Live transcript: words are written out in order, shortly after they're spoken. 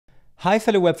Hi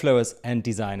fellow Webflowers and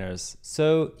designers.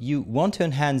 So you want to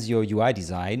enhance your UI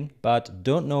design, but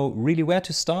don't know really where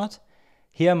to start?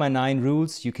 Here are my 9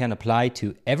 rules you can apply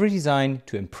to every design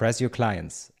to impress your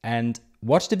clients. And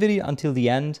watch the video until the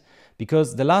end,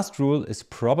 because the last rule is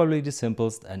probably the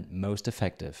simplest and most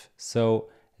effective. So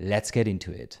let's get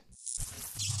into it.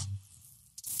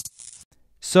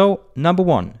 So number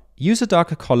 1, use a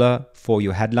darker color for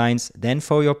your headlines than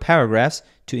for your paragraphs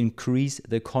to increase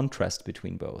the contrast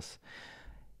between both.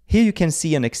 Here you can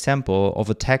see an example of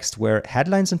a text where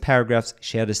headlines and paragraphs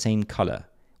share the same color.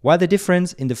 While the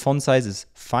difference in the font size is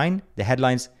fine, the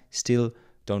headlines still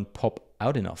don't pop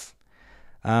out enough.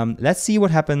 Let's see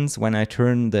what happens when I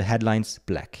turn the headlines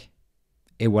black.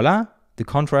 Et voila, the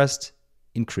contrast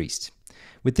increased.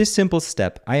 With this simple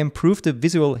step, I improved the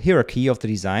visual hierarchy of the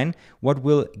design, what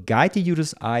will guide the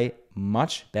user's eye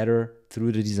much better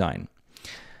through the design.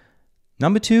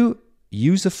 Number 2,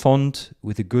 use a font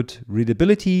with a good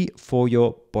readability for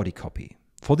your body copy.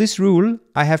 For this rule,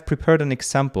 I have prepared an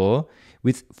example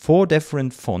with 4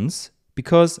 different fonts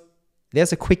because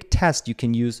there's a quick test you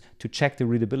can use to check the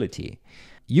readability.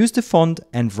 Use the font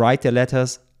and write the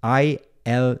letters I,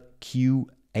 L, Q,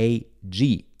 A,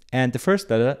 G. And the first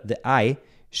letter, the I,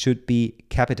 should be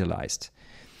capitalized.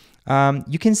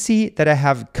 You can see that I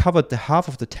have covered the half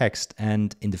of the text,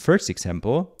 and in the first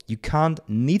example, you can't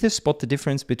neither spot the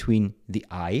difference between the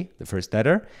I, the first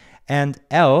letter, and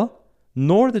L,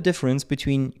 nor the difference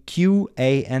between Q,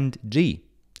 A, and G.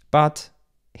 But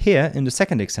here in the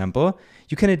second example,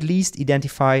 you can at least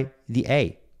identify the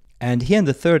A. And here in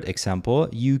the third example,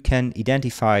 you can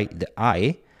identify the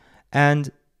I and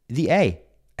the A.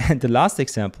 And the last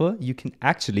example, you can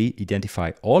actually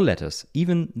identify all letters,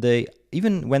 even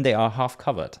when they are half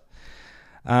covered.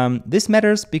 This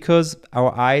matters because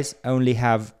our eyes only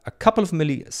have a couple of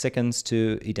milliseconds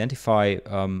to identify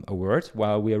a word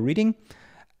while we are reading.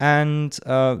 And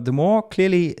the more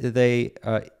clearly the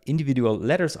individual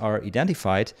letters are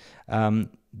identified, the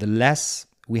less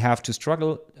we have to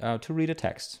struggle to read a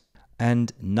text.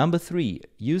 And number 3,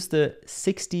 use the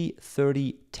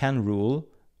 60-30-10 rule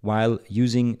while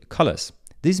using colors.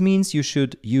 This means you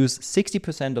should use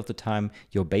 60% of the time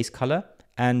your base color,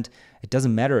 and it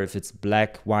doesn't matter if it's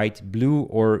black, white, blue,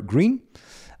 or green,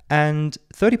 and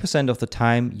 30% of the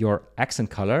time your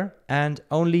accent color, and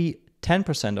only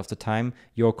 10% of the time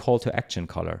your call to action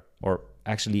color, or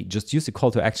actually just use the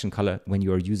call to action color when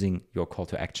you are using your call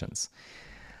to actions.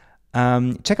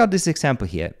 Check out this example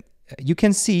here. You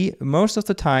can see most of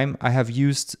the time I have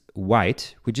used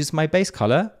white, which is my base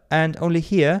color, and only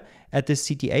here at the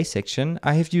CTA section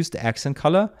I have used the accent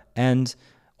color, and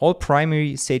all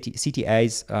primary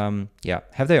CTAs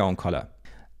have their own color.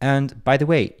 And by the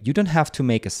way, you don't have to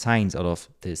make a science out of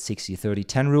the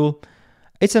 60-30-10 rule.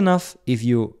 It's enough if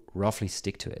you roughly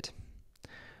stick to it.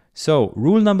 So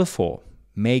rule number 4,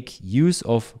 make use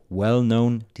of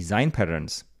well-known design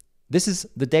patterns. This is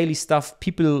the daily stuff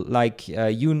people like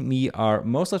you and me are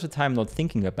most of the time not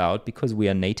thinking about because we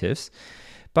are natives.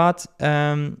 But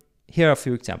here are a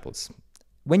few examples.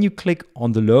 When you click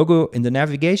on the logo in the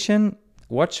navigation,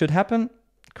 what should happen?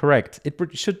 Correct, it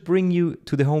should bring you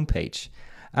to the home page.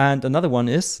 And another one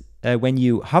is when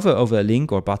you hover over a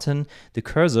link or button, the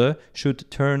cursor should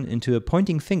turn into a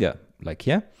pointing finger, like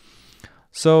here.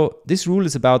 So this rule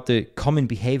is about the common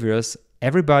behaviors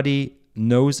everybody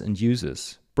knows and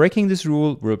uses. Breaking this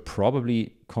rule will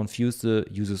probably confuse the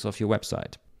users of your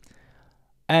website.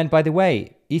 And by the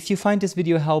way, if you find this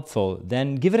video helpful,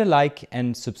 then give it a like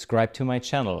and subscribe to my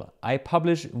channel. I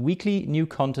publish weekly new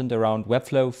content around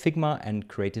Webflow, Figma, and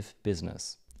creative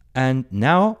business. And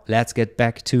now let's get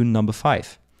back to number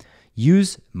 5.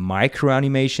 Use micro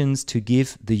animations to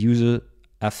give the user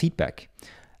a feedback.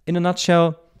 In a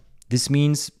nutshell, this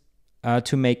means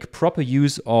to make proper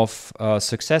use of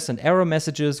success and error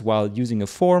messages while using a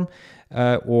form,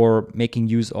 or making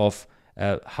use of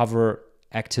hover,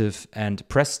 active, and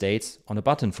press states on a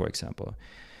button, for example.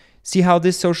 See how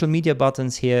these social media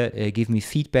buttons here give me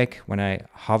feedback when I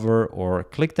hover or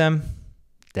click them?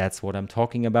 That's what I'm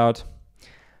talking about.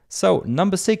 So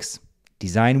number 6,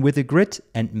 design with a grid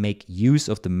and make use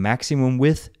of the maximum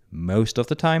width most of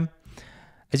the time.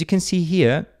 As you can see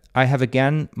here, I have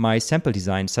again my sample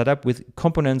design set up with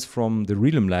components from the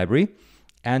readable library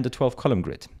and a 12-column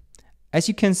grid. As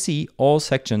you can see, all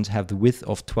sections have the width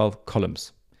of 12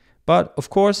 columns. But of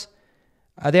course,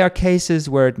 there are cases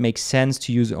where it makes sense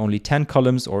to use only 10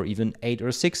 columns or even 8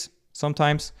 or 6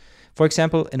 sometimes. For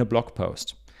example, in a blog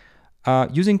post.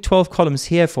 Using 12 columns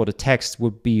here for the text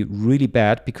would be really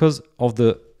bad because of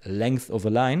the length of a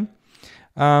line.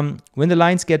 When the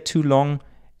lines get too long,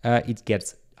 it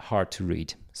gets hard to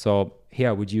read. So here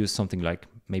I would use something like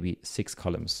maybe 6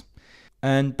 columns.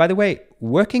 And by the way,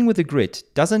 working with a grid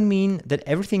doesn't mean that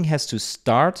everything has to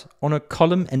start on a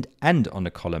column and end on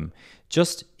a column.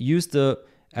 Just use the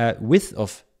width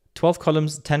of 12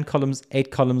 columns, 10 columns,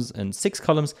 8 columns, and 6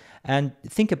 columns, and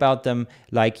think about them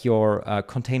like your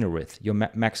container width, your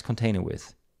max container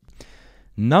width.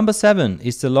 Number 7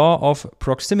 is the law of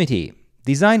proximity.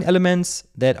 Design elements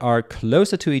that are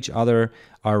closer to each other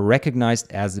are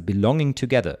recognized as belonging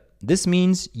together. This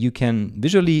means you can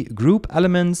visually group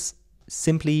elements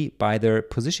simply by their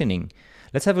positioning.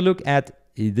 Let's have a look at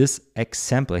this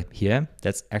example here.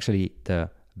 That's actually the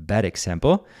bad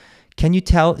example. Can you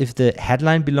tell if the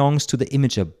headline belongs to the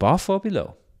image above or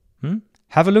below?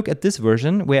 Have a look at this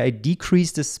version where I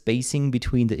decreased the spacing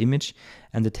between the image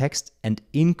and the text and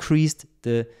increased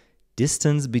the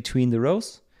distance between the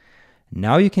rows.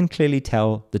 Now you can clearly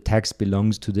tell the text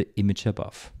belongs to the image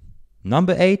above.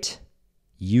 Number 8,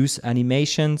 use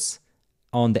animations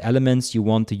on the elements you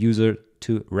want the user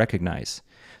to recognize.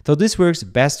 So this works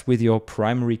best with your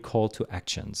primary call to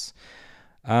actions.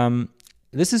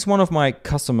 This is one of my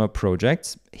customer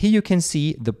projects. Here you can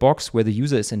see the box where the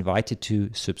user is invited to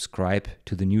subscribe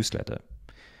to the newsletter.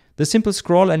 The simple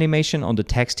scroll animation on the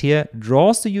text here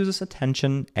draws the user's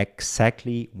attention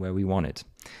exactly where we want it.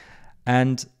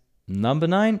 And number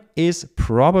 9 is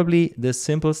probably the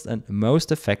simplest and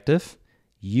most effective.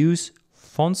 Use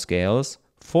font scales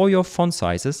for your font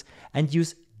sizes and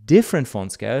use different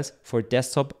font scales for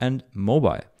desktop and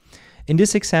mobile. In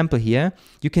this example here,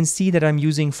 you can see that I'm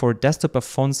using for desktop a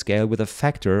font scale with a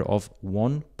factor of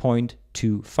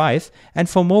 1.25 and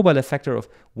for mobile a factor of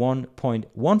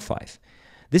 1.15.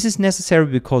 This is necessary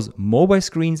because mobile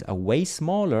screens are way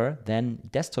smaller than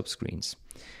desktop screens.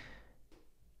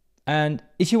 And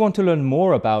if you want to learn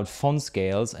more about font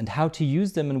scales and how to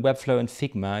use them in Webflow and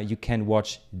Figma, you can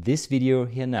watch this video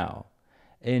here now.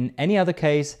 In any other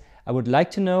case, I would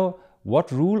like to know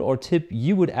what rule or tip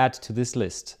you would add to this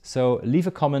list. So leave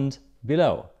a comment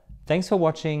below. Thanks for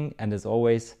watching, and as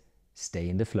always, stay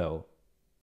in the flow.